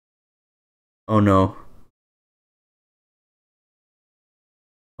Oh no.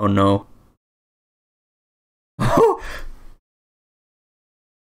 Oh no.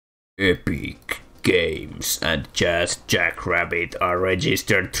 Epic Games and Jackrabbit are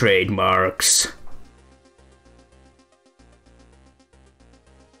registered trademarks.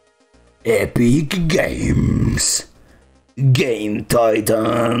 Epic Games. Game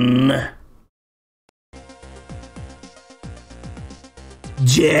Titan.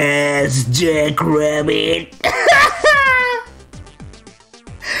 Jackrabbit.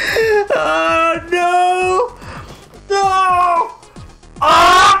 Oh no! No!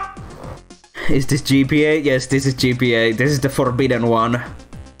 Ah! Is this GBA? Yes, this is GBA. This is the forbidden one. I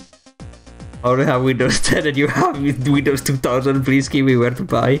only have Windows 10 and you have Windows 2000. Please give me where to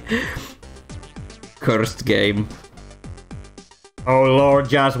buy. Cursed game. Oh Lord,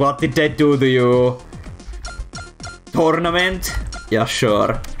 Jazz, what did they do to you? Tournament? Yeah,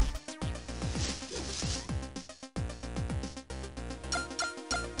 sure.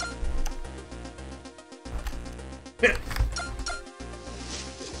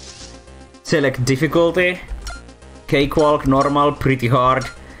 Select difficulty. Cakewalk, normal, pretty hard,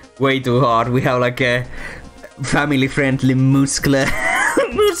 way too hard. We have like a family-friendly muscular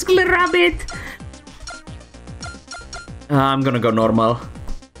rabbit. I'm gonna go normal.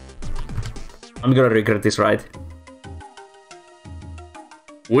 I'm gonna regret this ride.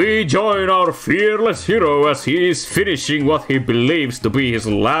 We join our fearless hero as he is finishing what he believes to be his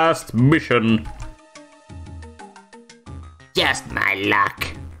last mission. Just my luck.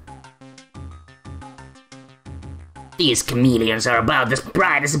 These chameleons are about as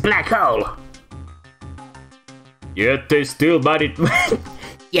bright as a black hole. Yet they still managed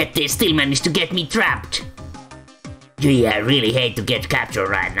to get me trapped. Gee, I really hate to get captured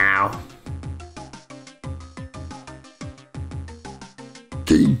right now.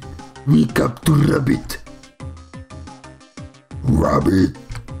 King, we capture Rabbit. Rabbit.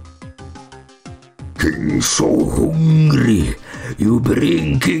 King so hungry. You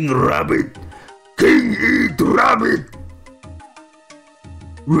bring King Rabbit. King eat Rabbit.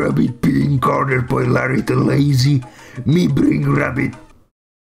 Rabbit being cornered by Larry the Lazy. Me bring Rabbit.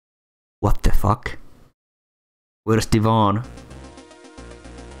 What the fuck? Where's Devon?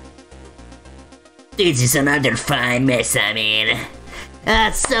 This is another fine mess I'm in.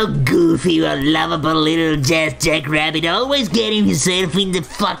 So goofy, a lovable little Jackrabbit, always getting himself in the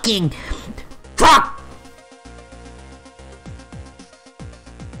fucking... Fuck!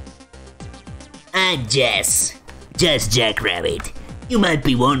 I'm just Jackrabbit. You might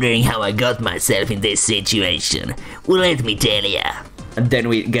be wondering how I got myself in this situation. Well, let me tell ya. And then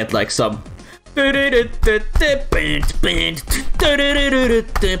we get like some...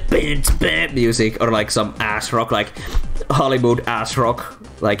 music, or like some ass rock, like Hollywood ass rock,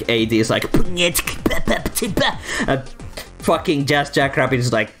 like 80s, like... And fucking Jackrabbit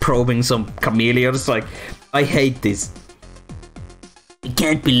is like probing some chameleons, like... I hate this. I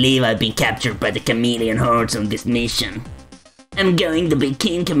can't believe I've been captured by the chameleon hordes on this mission. I'm going to be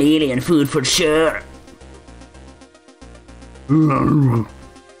King Chameleon food for sure.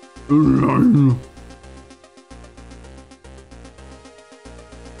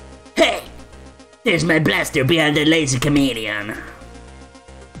 Hey! There's my blaster behind the lazy chameleon.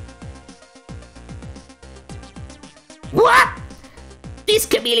 What? These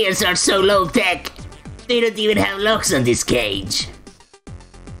chameleons are so low-tech. They don't even have locks on this cage.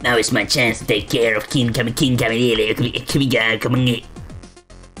 Now is my chance to take care of King Chameleon.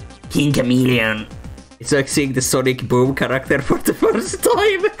 King Chameleon. It's like seeing the Sonic Boom character for the first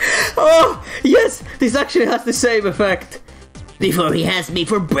time. Oh, yes, this actually has the same effect. Before he has me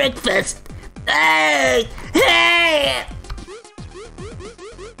for breakfast. Hey! Hey!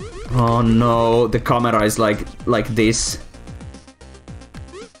 Oh no, the camera is like this.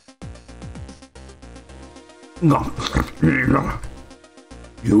 No.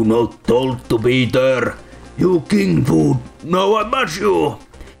 You not told to be there. You king food. Now I mash you.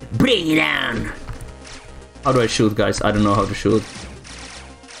 Bring it on. How do I shoot, guys? I don't know how to shoot.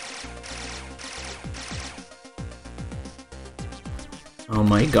 Oh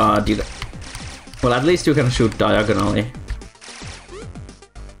my god, you... Well, at least you can shoot diagonally.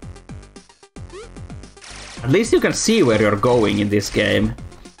 At least you can see where you're going in this game.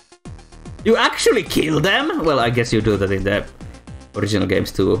 You actually kill them? Well, I guess you do that in the original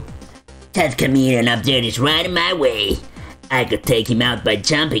games too. That chameleon up there is right in my way. I could take him out by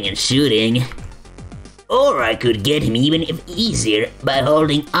jumping and shooting. Or I could get him even easier by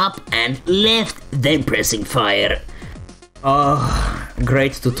holding up and left, then pressing fire. Oh,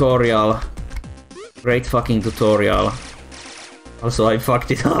 great tutorial. Great fucking tutorial. Also, I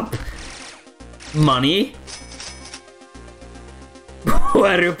fucked it up. Money?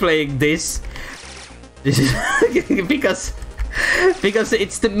 Why are you playing this? This is because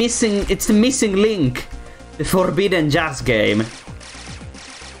it's the missing link. The Forbidden Jazz game.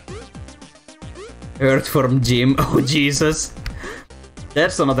 Earthworm Jim. Oh Jesus.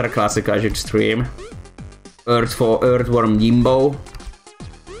 That's another classic I should stream. Earthworm Jimbo.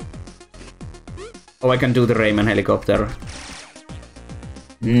 Oh, I can do the Rayman helicopter.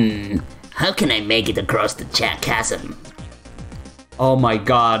 How can I make it across the chasm? Oh my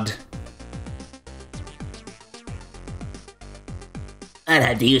god. I'll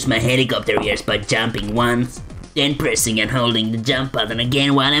have to use my helicopter ears by jumping once, then pressing and holding the jump button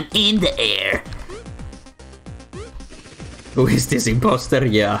again while I'm in the air. Who is this imposter?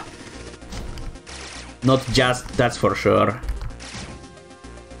 Yeah. Not just, that's for sure.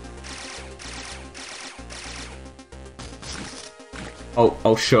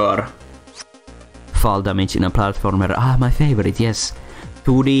 Oh, sure. Fall damage in a platformer. Ah, my favorite, yes.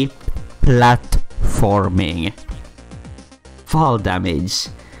 2D platforming. Fall damage.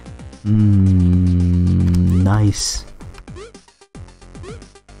 Nice.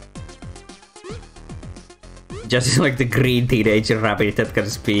 Just like the green teenager rabbit that can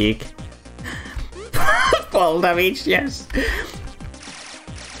speak. Fall damage, yes.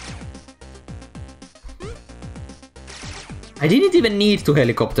 I didn't even need to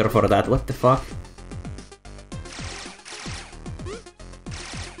helicopter for that, what the fuck?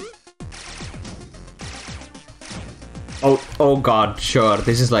 Oh god, sure,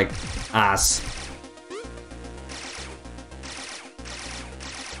 this is like ass.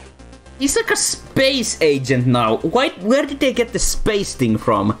 He's like a space agent now. Where did they get the space thing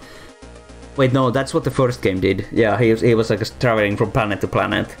from? Wait, no, that's what the first game did. Yeah, he was like traveling from planet to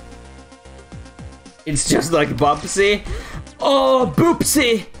planet. It's just like Bubsy. Oh,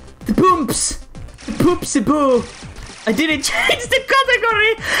 Boopsy! The Boomps! The Poopsy Boo! I didn't change the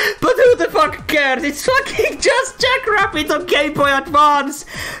category! But who the fuck cares? It's fucking just Jackrabbit on Game Boy Advance!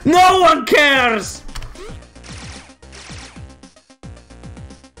 No one cares!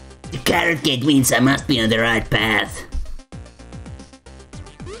 The carrot gate means I must be on the right path.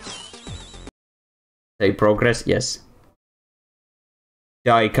 Say progress, yes.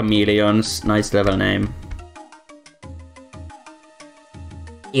 Die Chameleons, nice level name.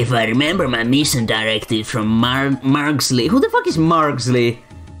 If I remember my mission directive from Margsley. Who the fuck is Margsley?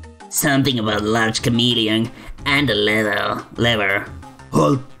 Something about large chameleon and a lever.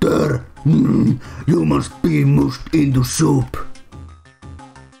 Halt there! You must be mushed into soup.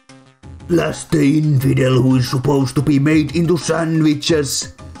 Blast the infidel who is supposed to be made into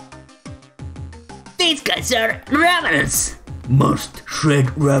sandwiches. These guys are ravenous! Must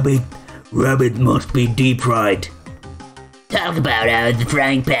shred rabbit. Rabbit must be deep fried. Talk about out of the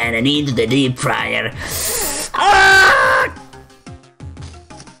frying pan and into the deep fryer. Ah!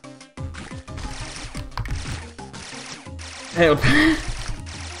 Help.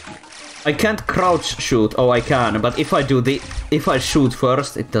 I can't crouch shoot. Oh, I can, but if I shoot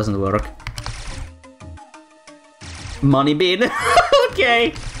first, it doesn't work. Money bin.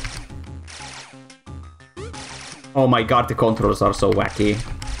 Okay. Oh my god, the controls are so wacky.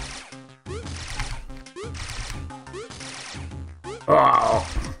 Oh.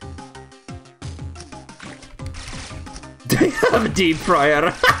 They have a deep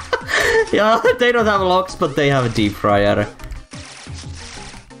fryer. Yeah, they don't have locks, but they have a deep fryer.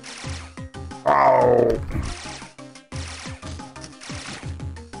 Oh.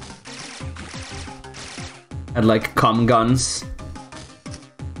 And like cum guns.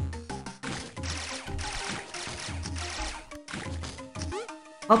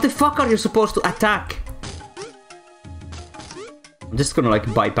 How the fuck are you supposed to attack? I'm just gonna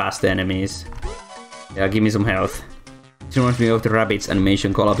like bypass the enemies. Yeah, give me some health. It reminds me of the Rabbids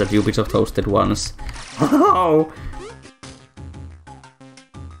animation collab that Ubisoft hosted once. Oh!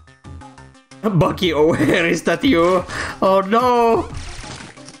 Bucky O'Hare, is that you? Oh no!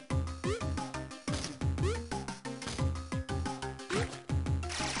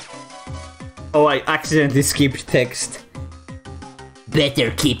 Oh, I accidentally skipped text.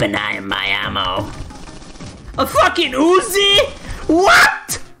 Better keep an eye on my ammo. A fucking Uzi?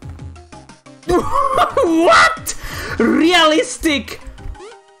 What? What? Realistic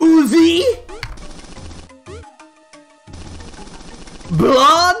Uzi?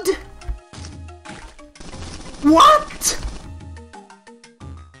 Blood? What?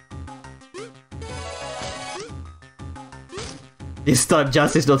 This time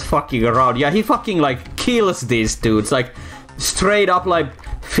Justice not fucking around. Yeah, he fucking like kills these dudes. Like straight up like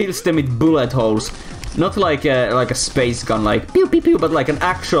fills them with bullet holes. Not like a space gun like pew pew pew, but like an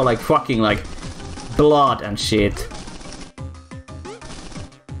actual like fucking like blood and shit.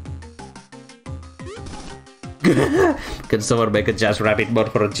 Can someone make a Jackrabbit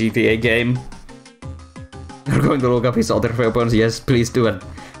mod for a GTA game? You're going to look up his other weapons? Yes, please do, and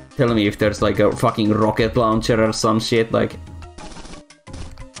tell me if there's like a fucking rocket launcher or some shit, like...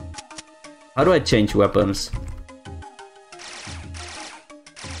 How do I change weapons?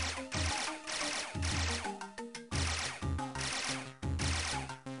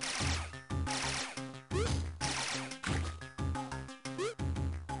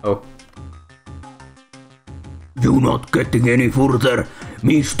 Oh. You not getting any further,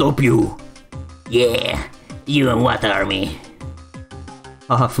 me stop you. Yeah, you and what army?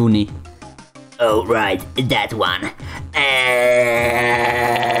 Haha, funny. Oh, right, that one.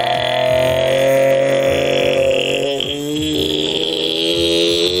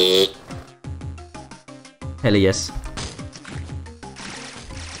 Hell yes.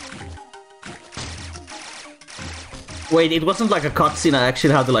 Wait, it wasn't like a cutscene, I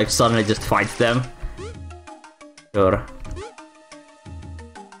actually had to like suddenly just fight them. Sure.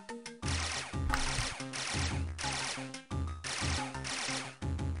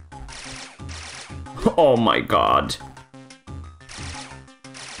 Oh my god.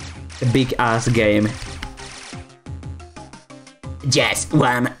 A big ass game. Just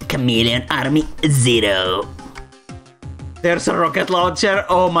one chameleon army, 0. There's a rocket launcher.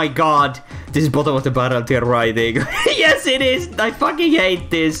 Oh my god. This is bottom of the barrel tier writing. Yes, it is. I fucking hate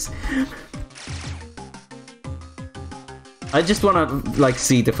this. I just wanna like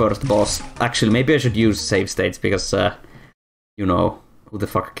see the first boss. Actually, maybe I should use save states because, you know, who the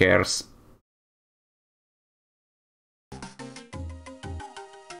fuck cares?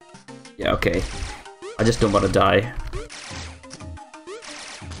 Yeah, okay. I just don't wanna die.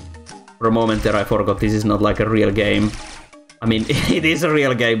 For a moment there I forgot this is not like a real game. I mean, it is a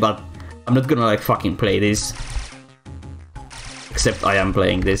real game, but I'm not gonna like fucking play this. Except I am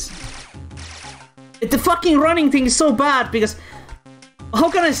playing this. The fucking running thing is so bad because...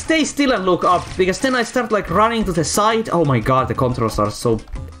 How can I stay still and look up? Because then I start like running to the side. Oh my god, the controls are so...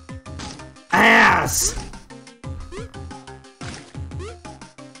 ass!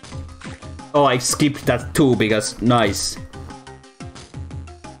 Oh, I skipped that too because... nice.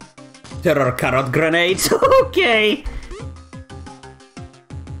 Terror carrot grenades, okay!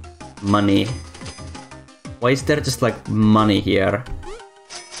 Money. Why is there just like money here?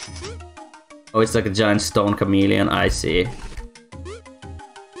 Oh, it's like a giant stone chameleon, I see.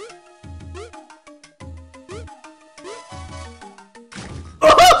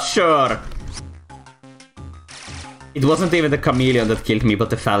 Oh, sure! It wasn't even the chameleon that killed me, but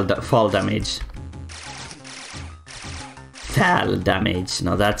the fall damage. Fall damage.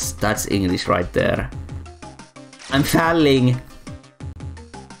 No, that's English right there. I'm falling.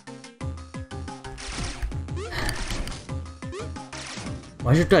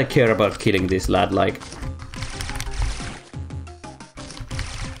 Why should I care about killing this lad, like...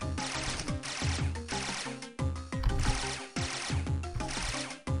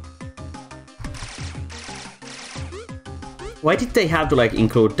 Why did they have to like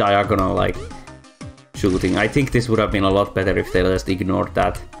include diagonal like shooting? I think this would have been a lot better if they just ignored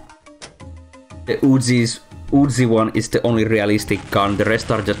that. The Uzi one is the only realistic gun, the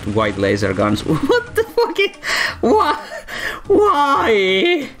rest are just white laser guns. What the fuck is... What?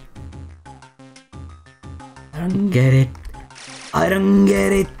 Why? I don't get it. I don't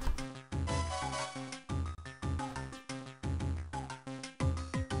get it.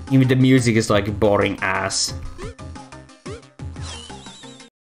 Even the music is like boring ass.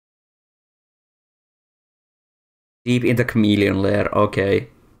 Deep in the chameleon lair, okay.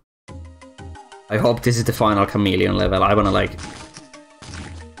 I hope this is the final chameleon level. I wanna like...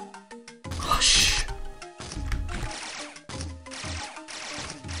 Hush.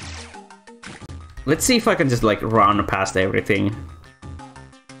 Let's see if I can just like run past everything.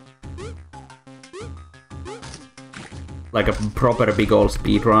 Like a proper big old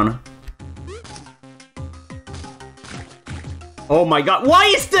speed run. Oh my god, why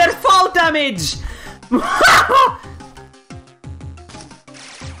is there fall damage?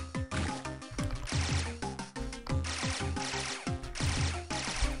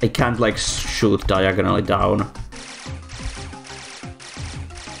 I can't like shoot diagonally down.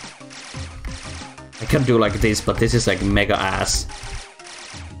 I can do like this, but this is like mega ass.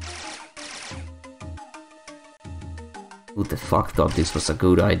 Who the fuck thought this was a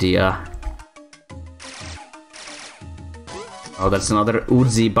good idea? Oh, that's another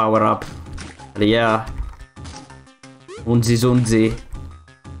Uzi power up. Yeah. Unzi Zunzi.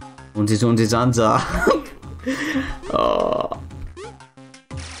 Unzi Zunzi Zanza. Oh.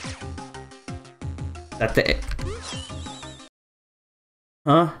 That the...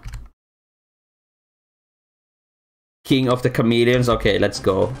 Huh? King of the Chameleons? Okay, let's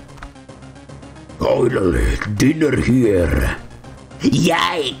go. Finally, dinner here.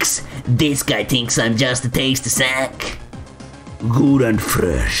 Yikes! This guy thinks I'm just a tasty snack. Good and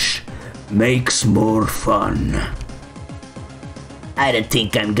fresh. Makes more fun. I don't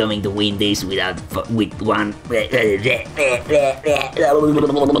think I'm going to win this with one.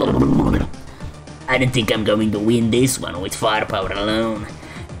 I don't think I'm going to win this one with firepower alone.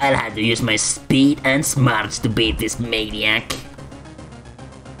 I'll have to use my speed and smarts to beat this maniac.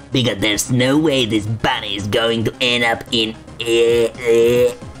 Because there's no way this bunny is going to end up in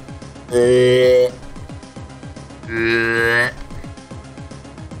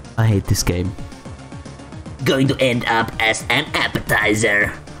I hate this game. going to end up as an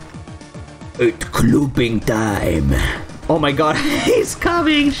appetizer. It's clooping time. Oh my god, he's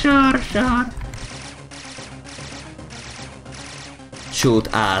coming! Sure. Shoot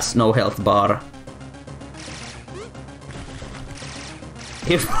ass, no health bar.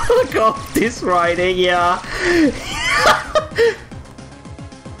 You fuck off this riding, yeah.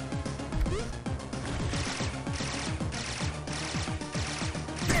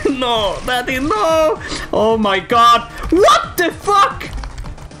 No, Daddy, no! Oh my god, what the fuck?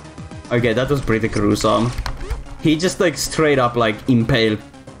 Okay, that was pretty gruesome. He just like straight up like impaled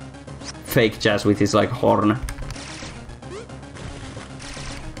fake Jazz with his like horn.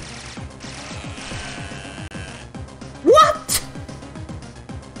 What?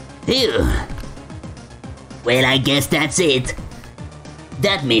 Phew. Well, I guess that's it.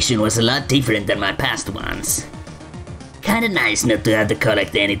 That mission was a lot different than my past ones. Kinda nice not to have to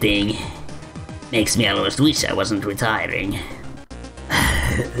collect anything. Makes me almost wish I wasn't retiring.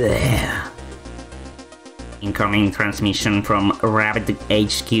 There. Incoming transmission from Rabbit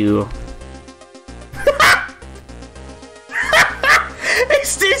HQ.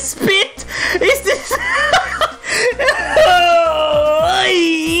 Is this spit? Is this... Oh,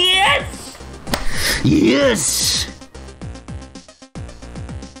 yes! Yes!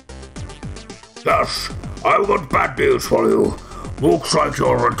 Yes, I've got bad news for you. Looks like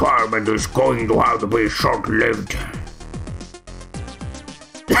your retirement is going to have to be short-lived.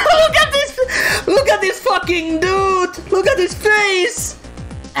 Look at this! Look at this fucking dude! Look at his face!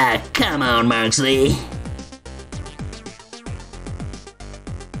 Ah, come on, Marksley.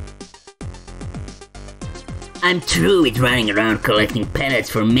 I'm through with running around collecting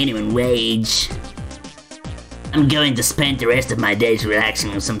pellets for minimum wage. I'm going to spend the rest of my days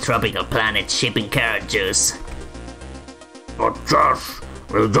relaxing on some tropical planet shipping carrot juice. But Josh,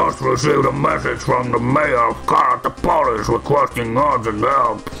 we just received a message from the mayor of Karatapolis requesting urgent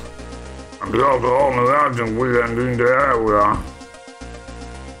help. And you're the only agent we can in the area.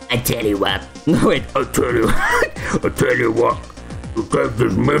 I tell you what. Wait. I tell you what. You take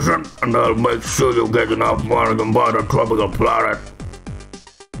this mission and I'll make sure you get enough money to buy the tropical planet.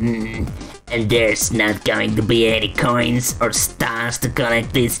 And there's not going to be any coins or stars to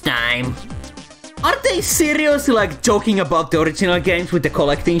collect this time. Are they seriously like joking about the original games with the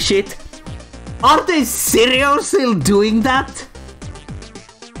collecting shit? Are they seriously doing that?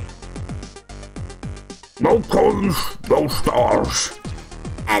 No coins, no stars.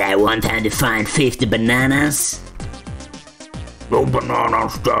 And I won't have to find 50 bananas. No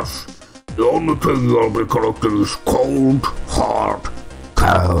bananas, Josh. The only thing you'll be collecting is cold, hard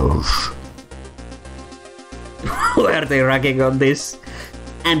cows. Why are they ragging on this?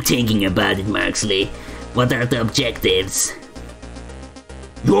 I'm thinking about it, Marksley. What are the objectives?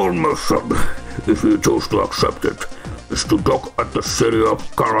 Your mission, if you choose to accept it, is to dock at the city of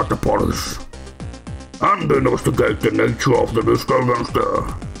Karatapolis and investigate the nature of the disturbance there.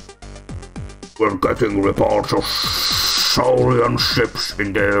 We're getting reports of Saurian ships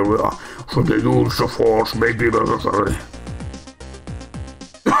in the area, so the use of force may be necessary.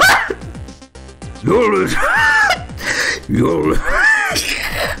 You'll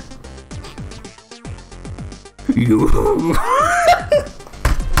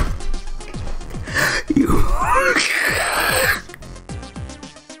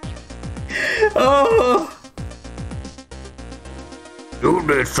Oh! You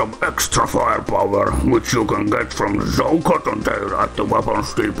need some extra firepower, which you can get from Zoe Cottontail at the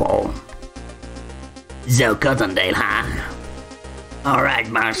weapons depot. Zoe Cottontail, huh? Alright,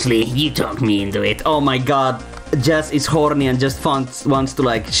 Marksley, you talked me into it. Oh my god, Jazz is horny and just wants to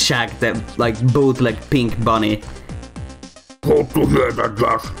like shag the like bootleg pink bunny. Good to hear that,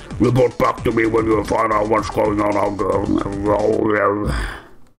 Josh. Report back to me when you find out what's going on out there. Oh, yeah.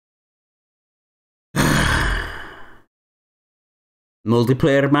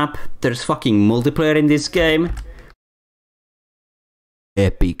 Multiplayer map. There's fucking multiplayer in this game.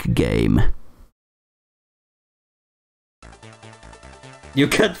 Epic game. You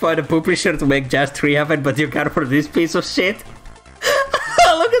can't find a publisher to make Jazz 3 happen, but you can for this piece of shit.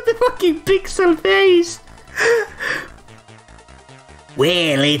 Look at the fucking pixel face.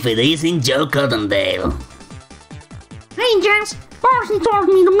 Well, if it isn't Joe Cottondale. Hey, Jazz. Parson told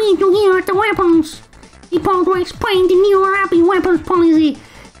me to meet you here at the weapons. He called to explain the new rapid weapons policy.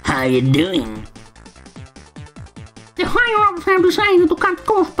 How you doing? The higher-ups have decided to cut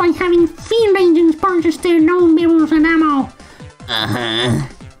costs by having field agents purchase their own barrels and ammo. Uh-huh.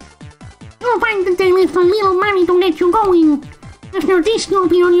 You'll find that they left a little money to get you going. After this, you'll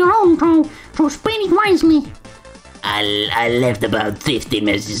be on your own, so spend it wisely. I left about 50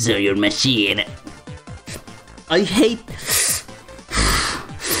 messages on your machine. I hate...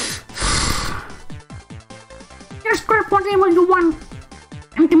 Just grab whatever you want,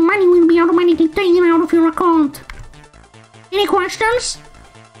 and the money will be automatically taken out of your account. Any questions?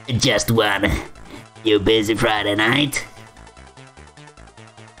 Just one. You busy Friday night?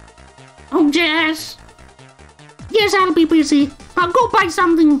 Oh, Jazz. Yes, I'll be busy. I'll go buy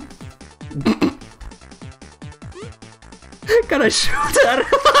something. Can I shoot her?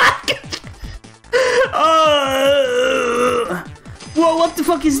 Whoa, what the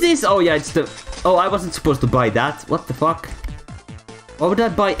fuck is this? Oh yeah, it's the... Oh, I wasn't supposed to buy that. What the fuck? Why would I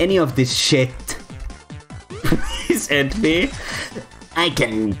buy any of this shit? Please end me. I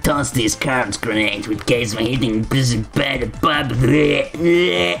can toss these cards grenades with case for hitting bad.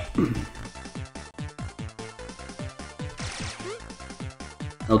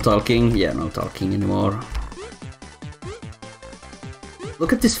 No talking? Yeah, no talking anymore.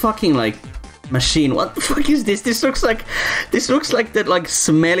 Look at this fucking, like, machine. What the fuck is this? This looks like that, like,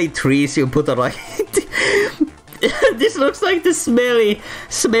 smelly trees you put on, like... This looks like the smelly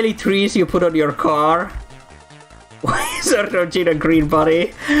trees you put on your car. Why is there no Gina Green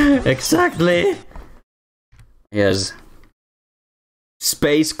body? Exactly. Yes.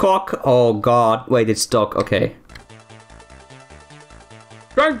 Space cock? Oh god. Wait, it's Doc. Okay.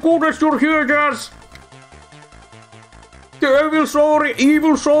 Thank goodness you're here, Jazz! The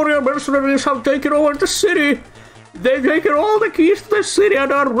evil Saurian mercenaries have taken over the city! They've taken all the keys to the city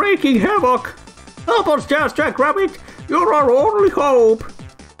and are wreaking havoc! Help us, Jazz Jackrabbit! You're our only hope!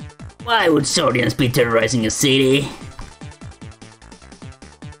 Why would Saurians be terrorizing a city?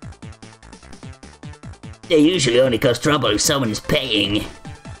 They usually only cause trouble if someone is paying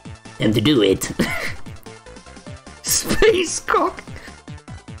them to do it. Space cock!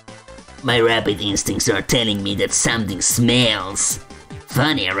 My rapid instincts are telling me that something smells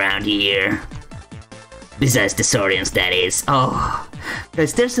funny around here. Besides the Saurians, that is. Oh,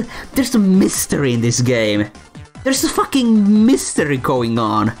 guys, there's a mystery in this game. There's a fucking mystery going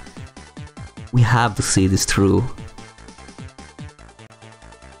on. We have to see this through.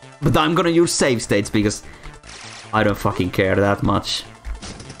 But I'm gonna use save states because I don't fucking care that much.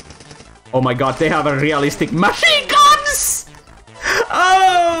 Oh my god, they have a realistic machine guns!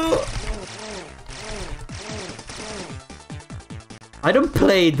 Oh! I don't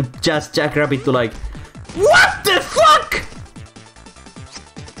play the Jackrabbit to like... What the fuck?!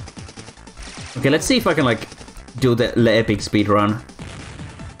 Okay, let's see if I can like do the epic speed run.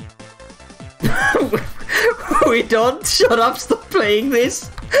 We don't. Shut up, stop playing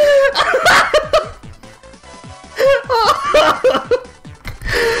this.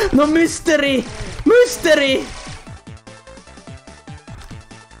 No mystery! Mystery!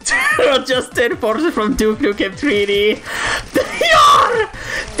 Not just 10 forces from Duke Nukem 3D. They are!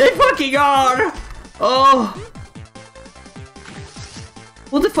 They fucking are! Oh!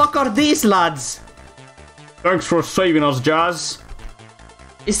 Who the fuck are these lads? Thanks for saving us, Jazz.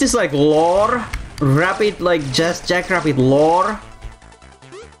 Is this like lore? Rapid, like just Jackrabbit lore?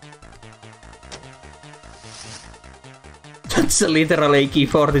 That's a literal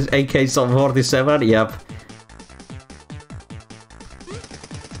AK-47, yep.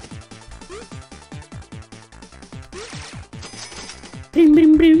 Brim,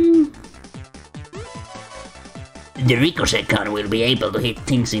 brim, brim. The ricochet gun will be able to hit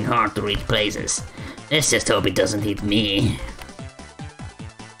things in hard to reach places. Let's just hope it doesn't hit me.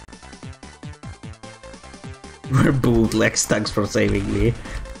 We're bootlegs, thanks for saving me.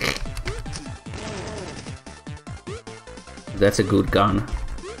 That's a good gun.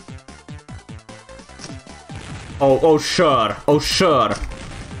 Oh sure, oh sure.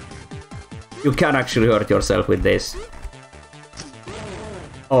 You can actually hurt yourself with this.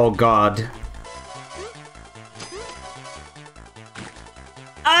 Oh god.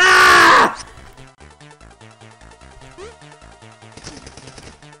 Ah!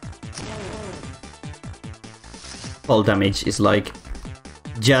 fall damage is like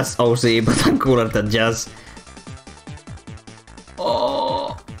Jazz OC, but I'm cooler than Jazz.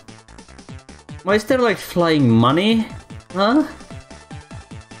 Oh. Why is there like flying money? Huh?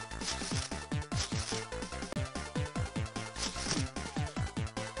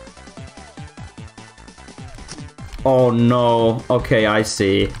 Oh no. Okay, I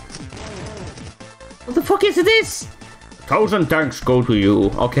see. What the fuck is this? 1,000 thanks go to you.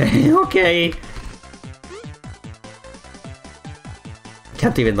 Okay, okay.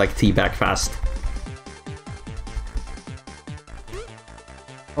 Can't even like teabag fast.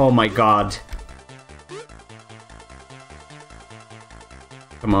 Oh my god.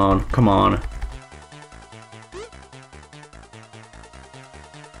 Come on, come on.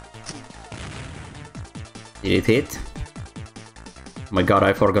 Did it hit? Oh my god,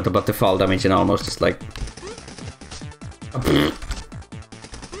 I forgot about the fall damage and almost just like...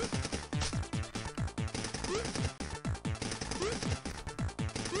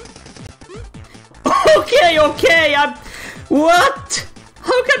 Okay, okay, I'm... What?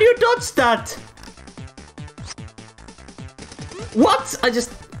 How can you dodge that? What? I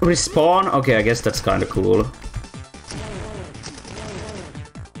just respawn? Okay, I guess that's kinda cool.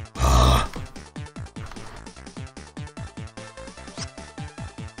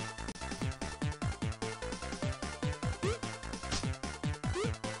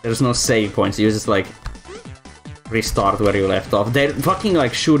 There's no save points, you just like restart where you left off. They're fucking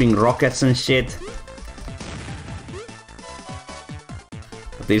like shooting rockets and shit.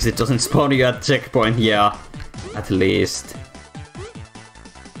 At least it doesn't spawn you at checkpoint, yeah. At least.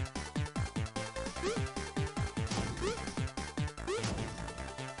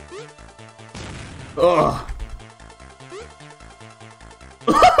 Ugh.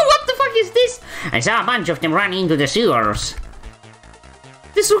 What the fuck is this? I saw a bunch of them run into the sewers.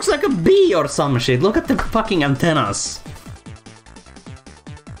 This looks like a bee or some shit. Look at the fucking antennas.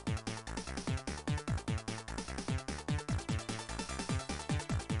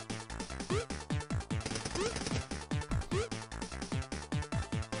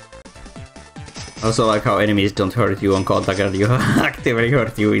 I also like how enemies don't hurt you on contact and you actively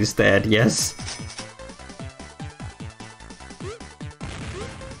hurt you instead, yes.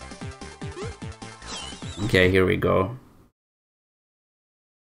 Okay, here we go.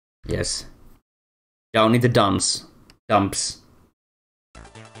 Yes. Down in the dumps.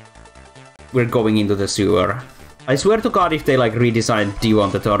 We're going into the sewer. I swear to god if they like redesigned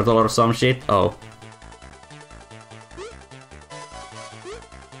D1 the turtle or some shit. Oh.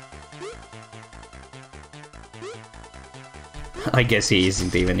 I guess he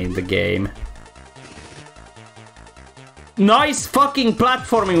isn't even in the game. Nice fucking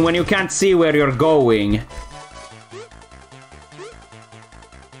platforming when you can't see where you're going.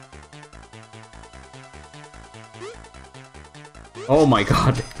 Oh my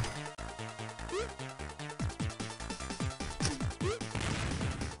god.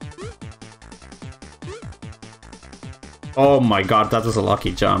 Oh my god, that was a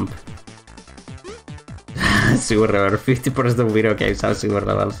lucky jump. Sewer level. 50% of video games have sewer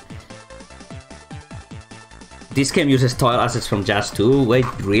levels. This game uses tile assets from Jazz 2. Wait,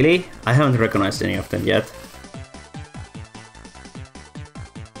 really? I haven't recognized any of them yet.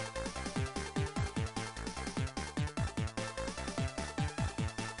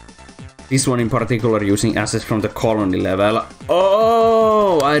 This one in particular using assets from the colony level.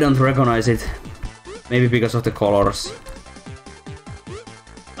 Oh, I don't recognize it. Maybe because of the colors.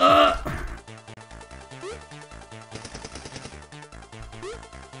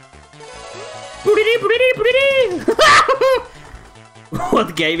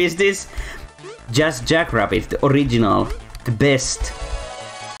 What game is this? Just Jackrabbit, the original, the best,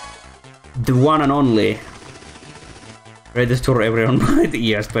 the one and only. Greatest for everyone by the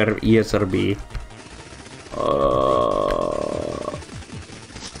years per ESRB.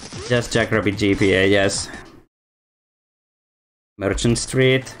 Just Jackrabbit GBA, yes. Merchant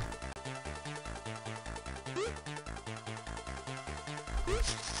Street.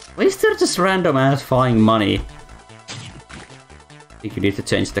 Why is there just random ass flying money? I think you need to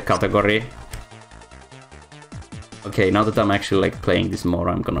change the category. Okay, now that I'm actually like playing this more,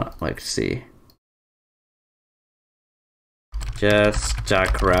 I'm gonna like see. Just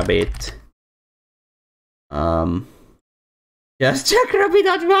Jackrabbit. Just Jackrabbit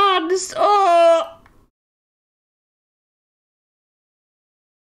Advanced! Oh!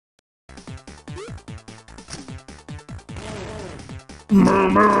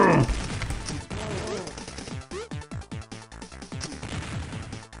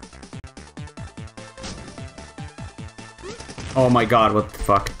 Oh my god, what the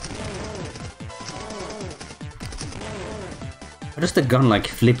fuck? does the gun like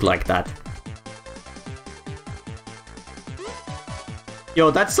flip like that? Yo,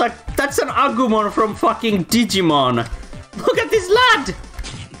 that's an Agumon from fucking Digimon. Look at this lad!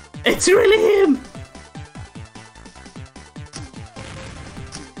 It's really him!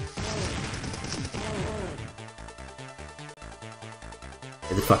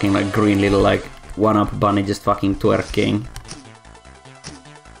 The fucking like green little like one-up bunny just fucking twerking.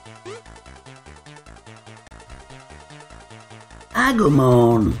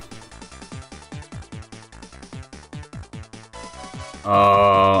 Agumon.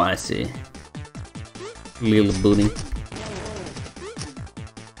 Oh, I see. Little booty.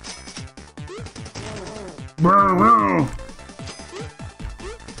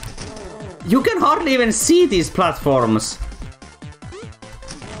 You can hardly even see these platforms.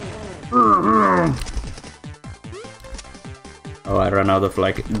 Oh, I ran out of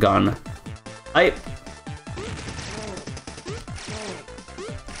like gun.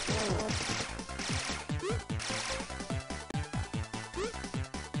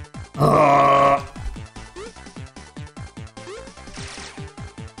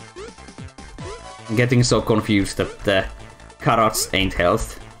 I'm getting so confused that the carrots ain't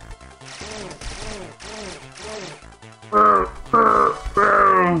health.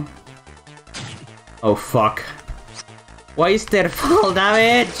 Oh fuck. Why is there fall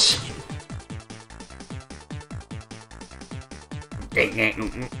damage?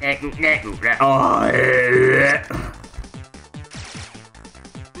 Oh,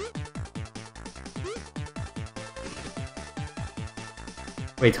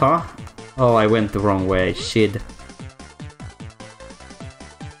 wait, huh? Oh, I went the wrong way. Shit.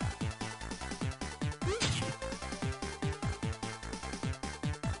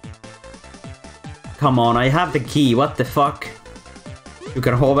 Come on, I have the key. What the fuck? You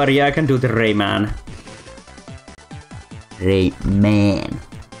can hover. Yeah, I can do the Rayman. Rayman.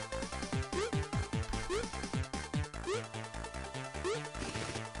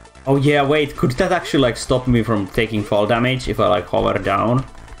 Oh yeah, wait. Could that actually like stop me from taking fall damage if I like hover down?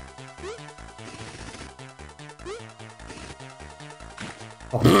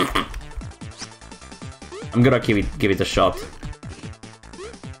 Oh. I'm gonna give it a shot.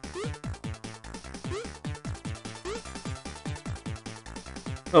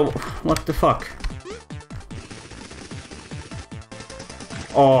 Oh, what the fuck?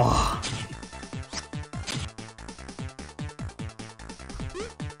 Oh.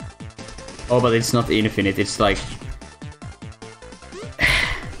 Oh, but it's not infinite, it's like...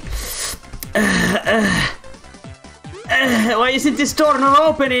 Why isn't this door not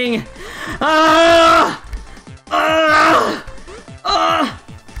opening?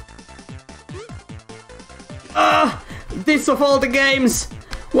 This of all the games!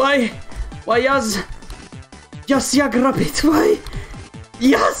 Why yes, Jackrabbit, why?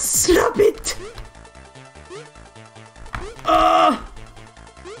 Yes, Rabbit!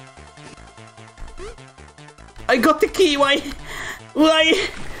 I got the key, why?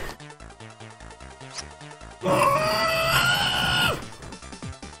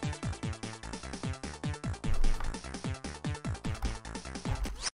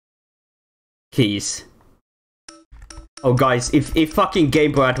 Keys. Oh guys, if fucking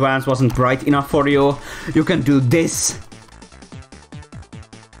Game Boy Advance wasn't bright enough for you, you can do this.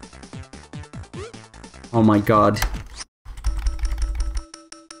 Oh my god.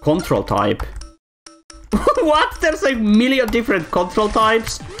 Control type. What? There's a million different control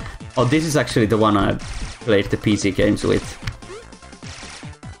types? Oh, this is actually the one I played the PC games with.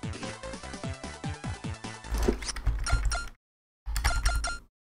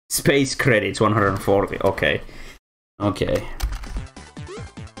 Space credits, 140, okay. Okay,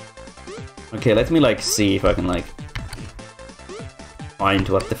 let me like see if I can like find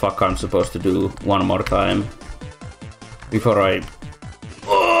what the fuck I'm supposed to do one more time before I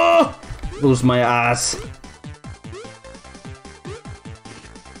lose my ass.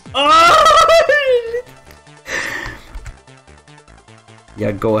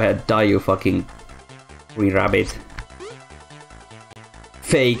 Yeah, go ahead, die you fucking green rabbit.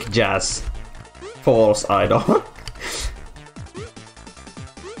 Fake jazz. False idol.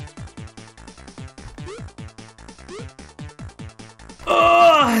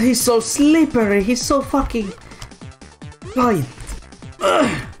 Oh, he's so slippery. He's so fucking tight.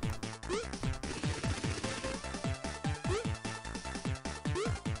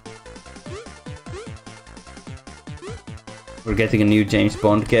 We're getting a new James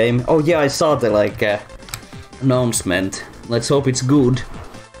Bond game. Oh yeah, I saw the like announcement. Let's hope it's good.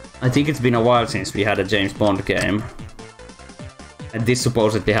 I think it's been a while since we had a James Bond game. And this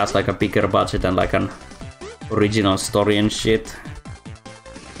supposedly has like a bigger budget and like an original story and shit.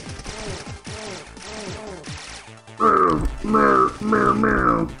 Meow, meow,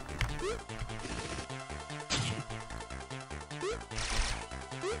 meow.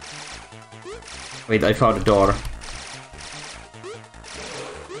 Wait, I found a door.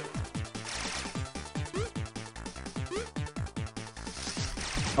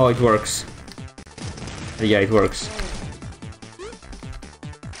 Oh, it works. Yeah, it works.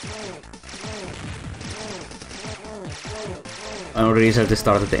 I recently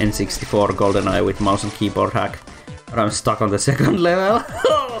started the N64 GoldenEye with mouse and keyboard hack, but I'm stuck on the second level.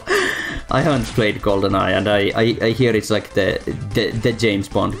 I haven't played GoldenEye, and I hear it's like the James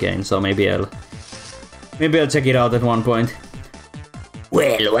Bond game, so maybe I'll check it out at one point.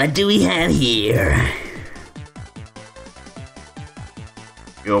 Well, what do we have here?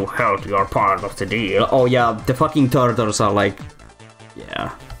 You held your part of the deal. Oh yeah, the fucking turtles are like...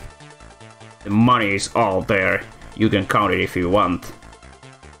 Yeah. The money is all there. You can count it if you want.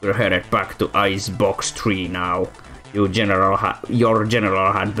 We're headed back to Icebox 3 now. Your general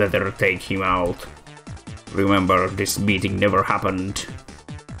had better take him out. Remember, this meeting never happened.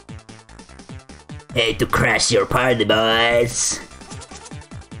 Hate to crash your party, boys.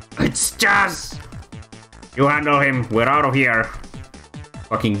 It's Jazz! You handle him, we're out of here.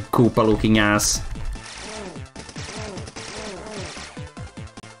 Fucking Koopa looking ass.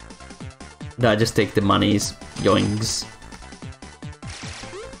 I just take the monies. Yoinks.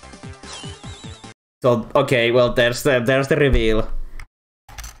 So, okay, well, there's the reveal.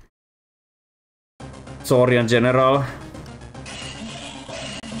 Saurian General.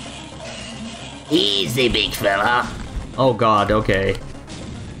 Easy, big fella. Oh god, okay.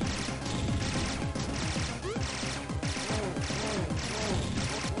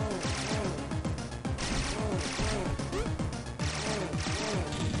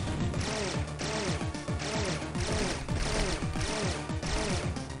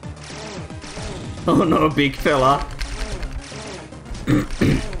 Oh no, big fella.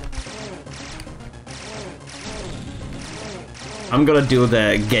 I'm gonna do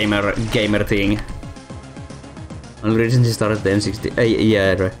the gamer thing. I recently started the N60.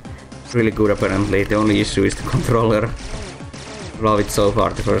 Yeah, it's really good apparently. The only issue is the controller. Love it so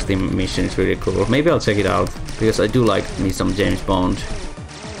far. The first mission is really cool. Maybe I'll check it out because I do like me some James Bond.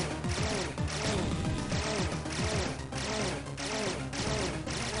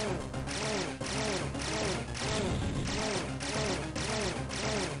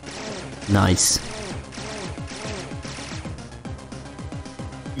 Nice.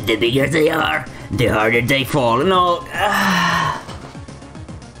 The bigger they are, the harder they fall. No.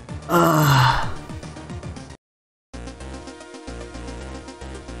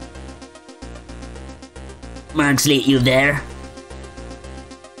 Marksley, you there?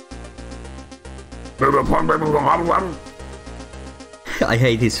 I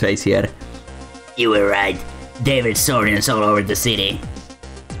hate his face here. You were right. David Saurians all over the city.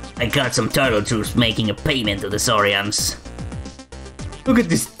 I got some turtle troops making a payment to the Saurians. Look at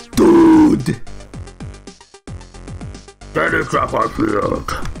this dude! That is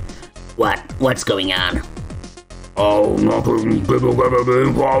Jackrabbit. What's going on? Oh, nothing. People gotta be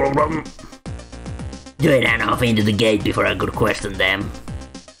involved in them. They ran off into the gate before I could question them.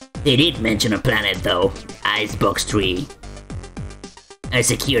 They did mention a planet though, Icebox 3. I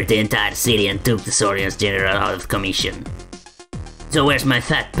secured the entire city and took the Saurians General out of commission. So where's my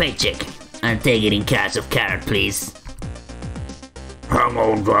fat paycheck? I'll take it in cash of carrot, please. Hang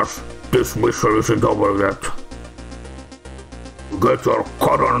on, Josh. This mission isn't over yet. Get your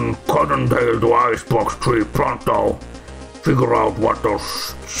cottontail to Icebox 3 pronto. Figure out what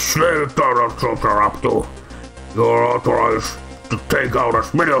those slave turtle troops are up to. You're authorized to take out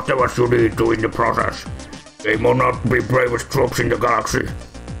as many of them as you need to in the process. They may not be bravest troops in the galaxy,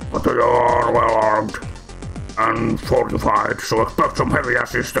 but they are well armed and fortified, so expect some heavy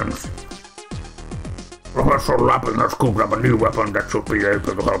assistance. Professor Lappin has cooked up a new weapon that should be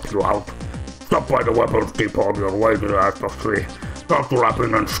able to help you out. Stop by the weapons depot on your way to the Icebox 3. Talk to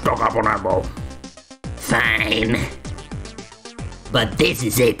Lappin and stock up on ammo. Fine. But this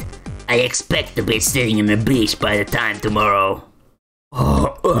is it. I expect to be sitting on the beach by the time tomorrow.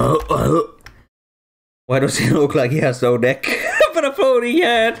 Why does he look like he has no neck? But a phony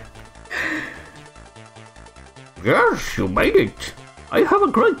head! Yes, you made it. I have a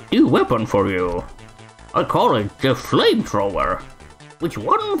great new weapon for you. I call it the flamethrower. With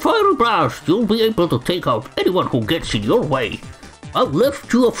one fire blast, you'll be able to take out anyone who gets in your way. I've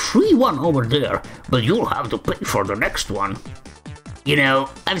left you a free one over there, but you'll have to pay for the next one. You know,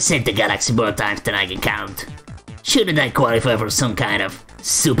 I've said the galaxy more times than I can count. Shouldn't I qualify for some kind of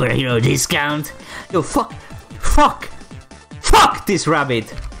superhero discount? Yo, fuck this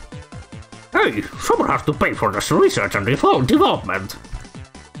rabbit. Hey, Hey, someone has to pay for this research and development.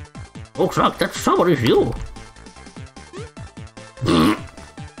 Looks like that someone is you.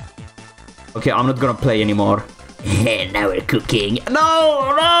 Okay, I'm not gonna play anymore. Now we're cooking.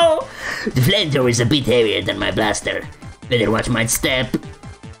 No, no! The flamethrower is a bit heavier than my blaster. Better watch my step.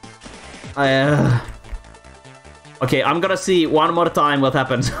 Okay, I'm gonna see one more time what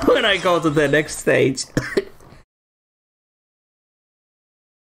happens when I go to the next stage.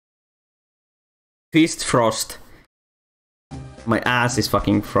 Fist frost. My ass is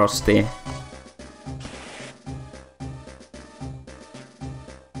fucking frosty.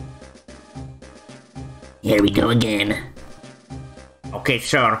 Here we go again. Okay,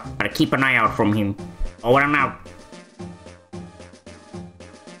 sir. I'll keep an eye out from him. Over and out.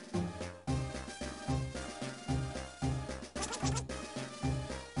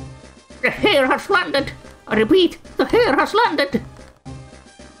 The hare has landed. I repeat, the hare has landed.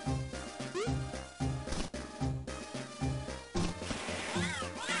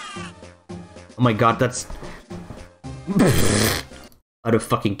 Oh my god, that's... I don't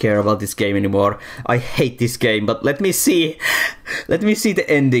fucking care about this game anymore. I hate this game, but let me see. Let me see the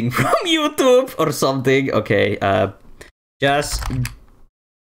ending from YouTube or something. Okay, just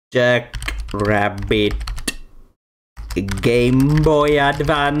Jackrabbit Game Boy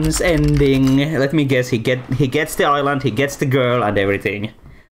Advance ending. Let me guess. He gets the island, he gets the girl, and everything.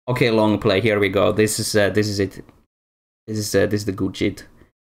 Okay, long play. Here we go. This is it. This is the good shit.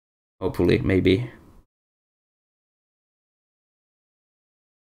 Hopefully, maybe.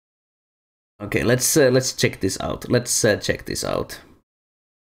 Okay, let's check this out. Let's check this out.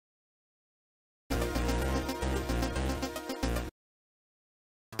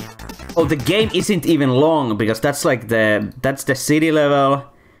 Oh, the game isn't even long because that's like that's the city level.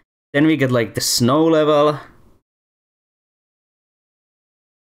 Then we get like the snow level.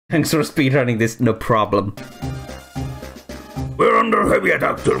 Thanks for speedrunning this, no problem. We're under heavy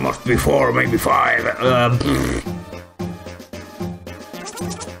attack. There must be 4, maybe 5.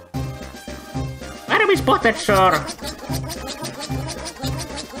 Enemy spotted, sir.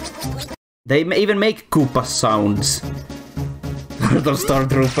 They even make Koopa sounds. Those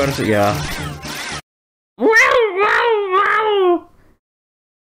stormtroopers, yeah. Wow, wow, wow.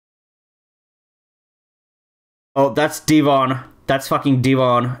 Oh, that's Devon. That's fucking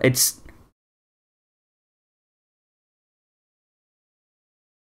Devon. It's...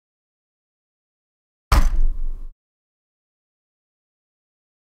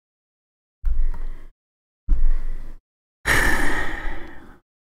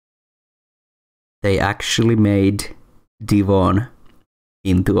 They actually made Devon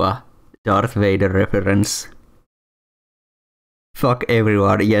into a Darth Vader reference. Fuck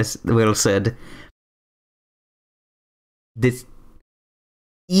everyone, yes, well said. This...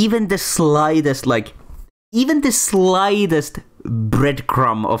 Even the slightest, like... Even the slightest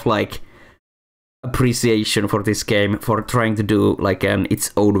breadcrumb of, like, appreciation for this game, for trying to do, like, its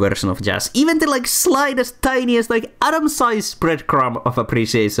own version of jazz. Even the, like, slightest, tiniest, like, atom-sized breadcrumb of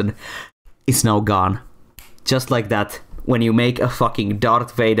appreciation is now gone. Just like that, when you make a fucking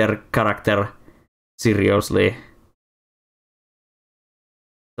Darth Vader character. Seriously.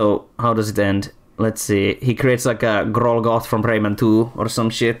 So, how does it end? Let's see. He creates like a Grolgoth from Rayman 2 or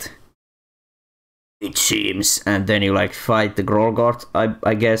some shit. It seems. And then you like fight the Grolgoth,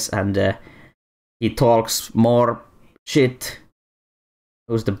 I guess, and he talks more shit.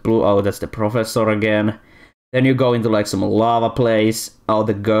 Who's the blue? Oh, that's the professor again. Then you go into like some lava place. Oh,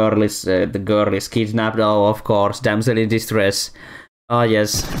 the girl is kidnapped. Oh, of course, damsel in distress. Ah,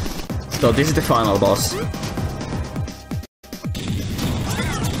 yes. So this is the final boss.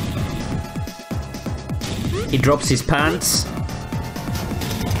 He drops his pants.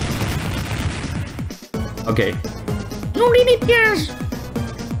 Okay. You need it, yes.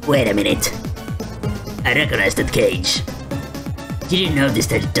 Wait a minute. I recognize that cage. Did you notice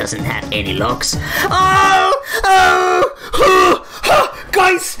that it doesn't have any locks?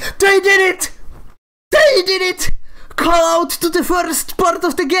 Guys, they did it! They did it! Call out to the first part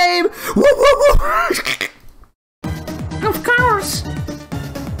of the game! Woo, woo, woo. Of course.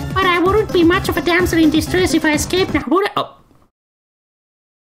 But I wouldn't be much of a damsel in distress if I escaped now, would I? Oh.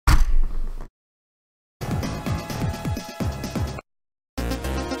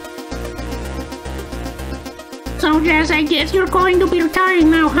 So, Jazz, I guess you're going to be retiring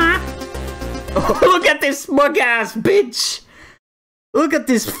now, huh? Look at this smug ass bitch! Look at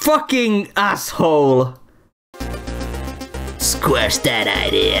this fucking asshole! Squash that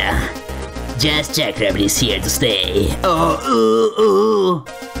idea. Just Jackrabbit is here to stay.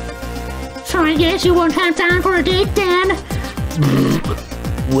 So I guess you won't have time for a date then?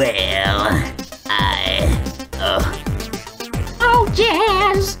 Well, Oh,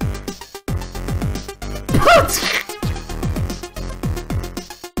 Jazz!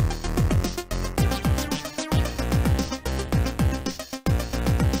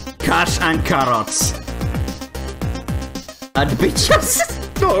 Cash and carrots. And bitches.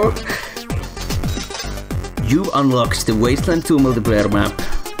 No. You unlocked the Wasteland 2 multiplayer map.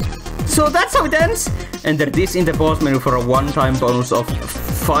 So that's how it ends. Enter this in the boss menu for a one-time bonus of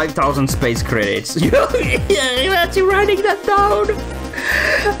 5,000 space credits. Imagine writing that down.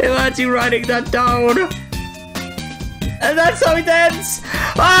 Imagine writing that down. And that's how it ends.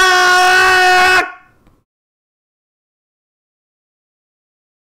 Ah!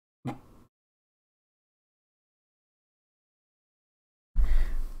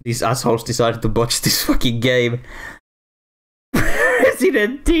 These assholes decided to botch this fucking game.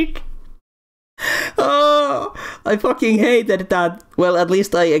 Resident Dick. Oh, I fucking hated that. Well, at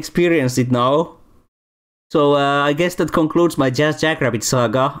least I experienced it now. So I guess that concludes my Jackrabbit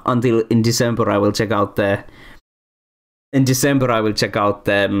saga. Until in December, I will check out the.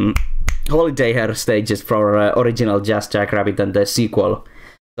 Holiday Hair stages for original Jackrabbit and the sequel.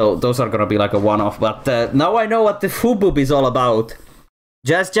 So those are gonna be like a one-off. But now I know what the FUBUB is all about.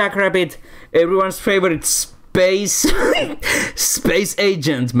 Jackrabbit, everyone's favorite space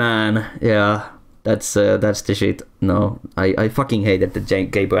agent, man. Yeah, that's the shit. No, I fucking hated the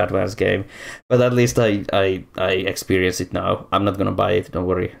Game Boy Advance game, but at least I experience it now. I'm not gonna buy it. Don't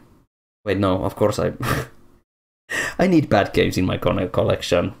worry. Wait, no, of course I need bad games in my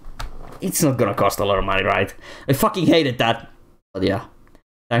collection. It's not gonna cost a lot of money, right? I fucking hated that. But yeah,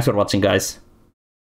 thanks for watching, guys.